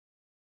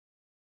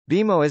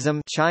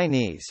Bimoism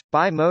Chinese,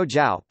 Bai Mo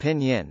Jiao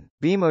Pinyin,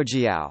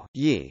 Bimojiao,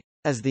 Yi,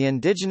 as the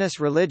indigenous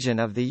religion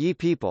of the Yi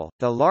people,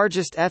 the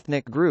largest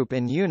ethnic group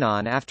in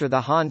Yunnan after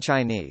the Han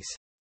Chinese.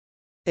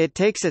 It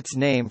takes its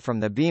name from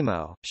the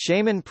Bimo,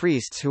 shaman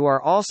priests who are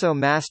also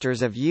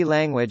masters of Yi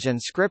language and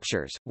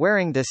scriptures,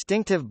 wearing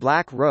distinctive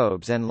black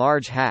robes and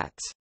large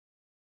hats.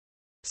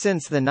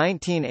 Since the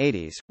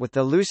 1980s, with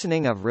the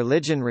loosening of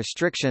religion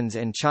restrictions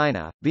in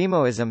China,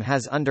 Bimoism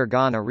has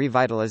undergone a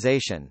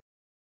revitalization.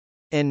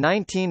 In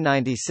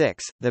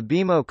 1996, the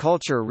Bimo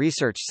Culture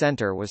Research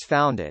Center was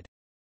founded.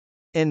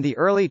 In the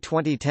early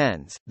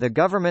 2010s, the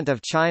government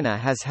of China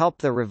has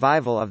helped the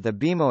revival of the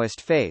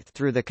Bimoist faith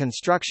through the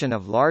construction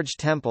of large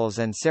temples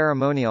and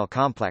ceremonial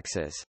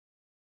complexes.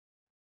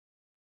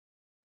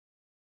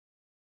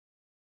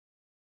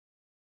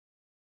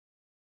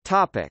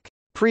 Topic: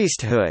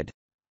 Priesthood.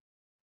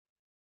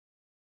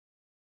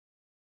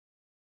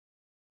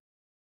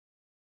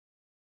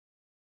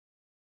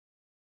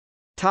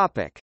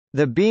 Topic: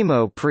 The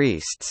Bimo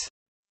priests.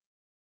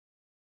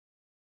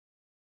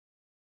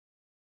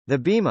 The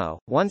Bimo,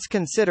 once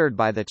considered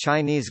by the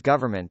Chinese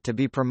government to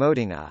be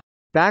promoting a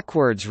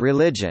backwards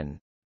religion,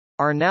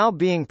 are now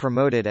being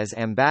promoted as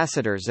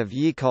ambassadors of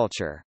Yi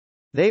culture.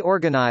 They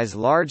organize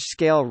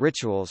large-scale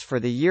rituals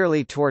for the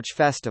yearly Torch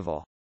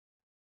Festival.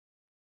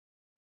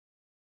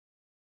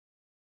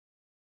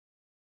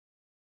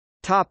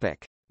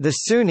 Topic: The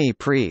Sunni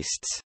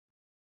priests.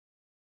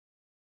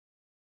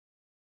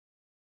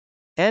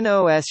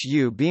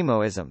 Nosu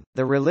Bimoism,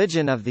 the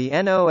religion of the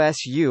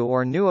Nosu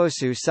or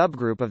Nuosu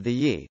subgroup of the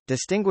Yi,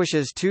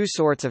 distinguishes two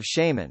sorts of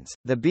shamans,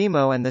 the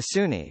Bimo and the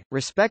Sunni,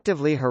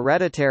 respectively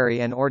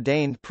hereditary and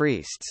ordained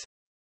priests.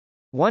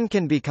 One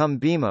can become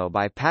Bimo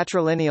by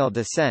patrilineal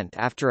descent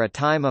after a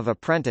time of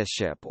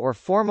apprenticeship or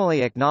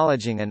formally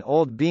acknowledging an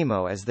old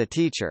Bimo as the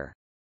teacher.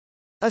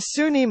 A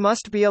Sunni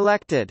must be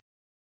elected.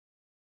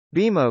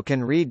 Bimo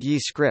can read Yi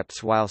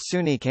scripts while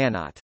Sunni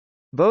cannot.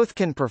 Both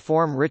can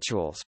perform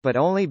rituals, but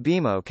only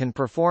Bimo can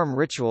perform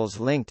rituals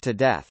linked to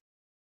death.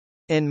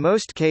 In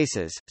most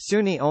cases,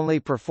 Sunni only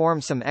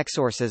perform some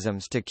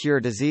exorcisms to cure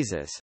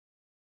diseases.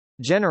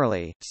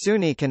 Generally,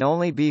 Sunni can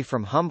only be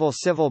from humble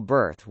civil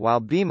birth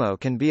while Bimo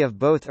can be of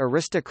both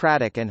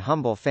aristocratic and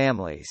humble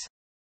families.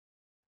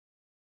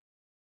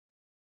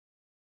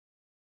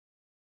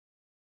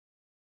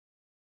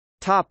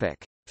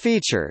 Topic: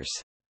 Features.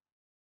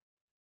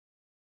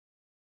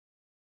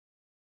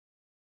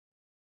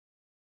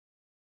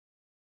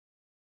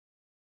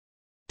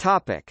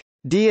 Topic: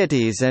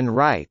 Deities and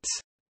rites.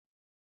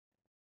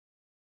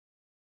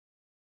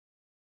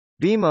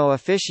 Bimo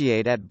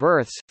officiate at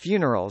births,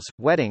 funerals,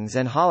 weddings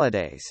and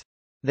holidays.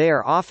 They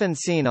are often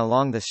seen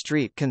along the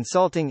street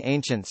consulting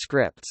ancient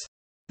scripts.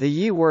 The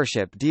Yi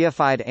worship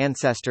deified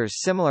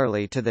ancestors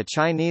similarly to the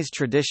Chinese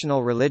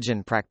traditional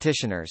religion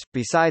practitioners,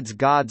 besides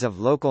gods of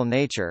local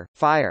nature,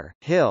 fire,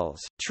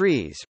 hills,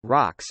 trees,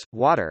 rocks,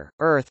 water,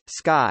 earth,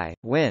 sky,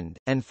 wind,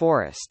 and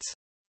forests.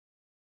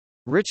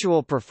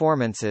 Ritual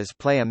performances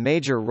play a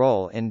major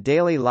role in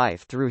daily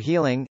life through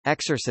healing,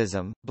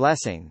 exorcism,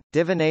 blessing,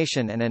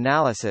 divination and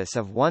analysis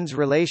of one's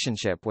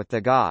relationship with the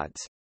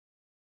gods.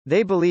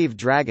 They believe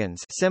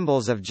dragons,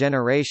 symbols of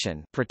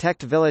generation,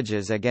 protect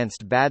villages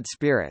against bad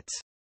spirits.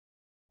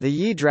 The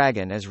Yi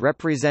dragon is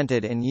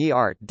represented in Yi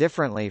art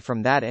differently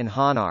from that in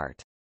Han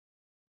art.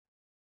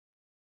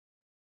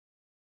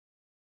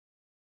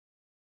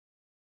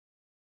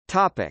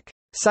 Topic: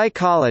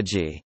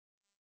 Psychology.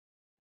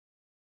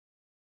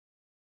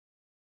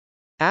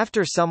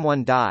 After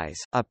someone dies,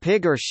 a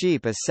pig or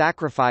sheep is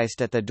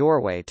sacrificed at the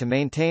doorway to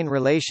maintain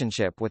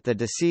relationship with the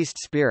deceased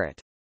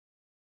spirit.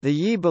 The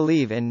Yi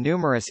believe in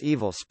numerous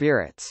evil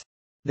spirits.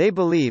 They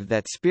believe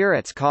that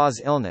spirits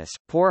cause illness,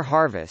 poor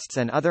harvests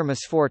and other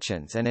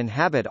misfortunes and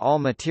inhabit all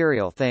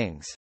material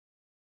things.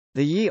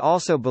 The Yi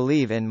also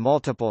believe in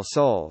multiple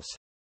souls.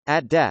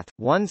 At death,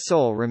 one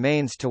soul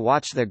remains to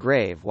watch the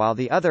grave while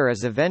the other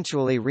is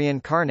eventually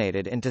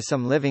reincarnated into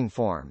some living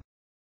form.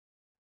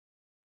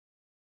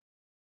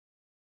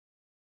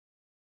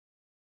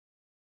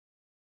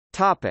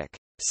 Topic: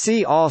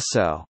 See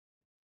also: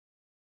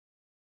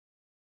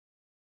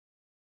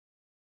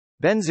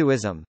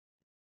 Benzuism,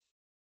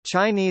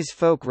 Chinese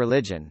folk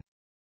religion,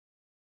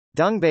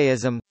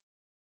 Dongbaism,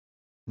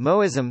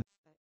 Moism,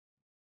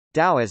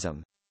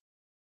 Taoism,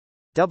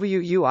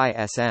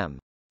 Wuism.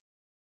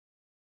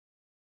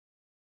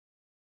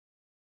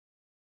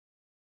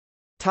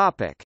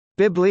 Topic: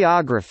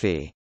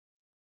 Bibliography.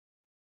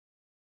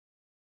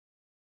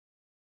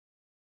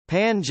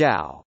 Pan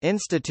Zhao,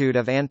 Institute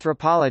of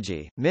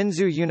Anthropology,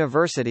 Minzu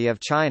University of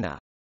China.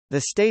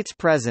 The state's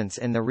presence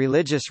in the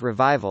religious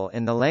revival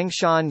in the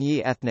Langshan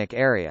Yi ethnic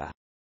area.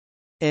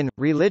 In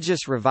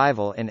Religious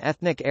Revival in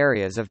Ethnic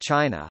Areas of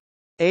China.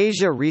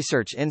 Asia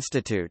Research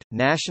Institute,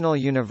 National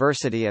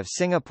University of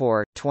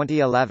Singapore,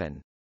 2011.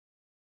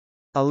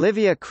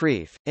 Olivia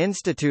Kreef,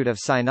 Institute of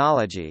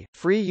Sinology,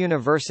 Free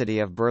University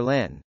of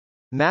Berlin.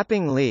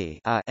 Mapping Li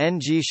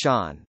Ng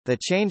Shan, The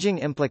Changing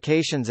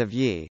Implications of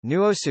Yi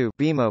Nuosu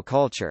Bimo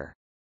Culture.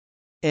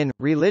 in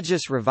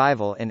Religious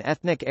Revival in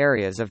Ethnic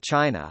Areas of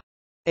China.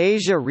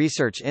 Asia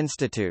Research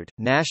Institute,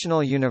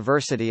 National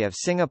University of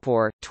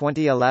Singapore,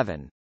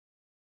 2011.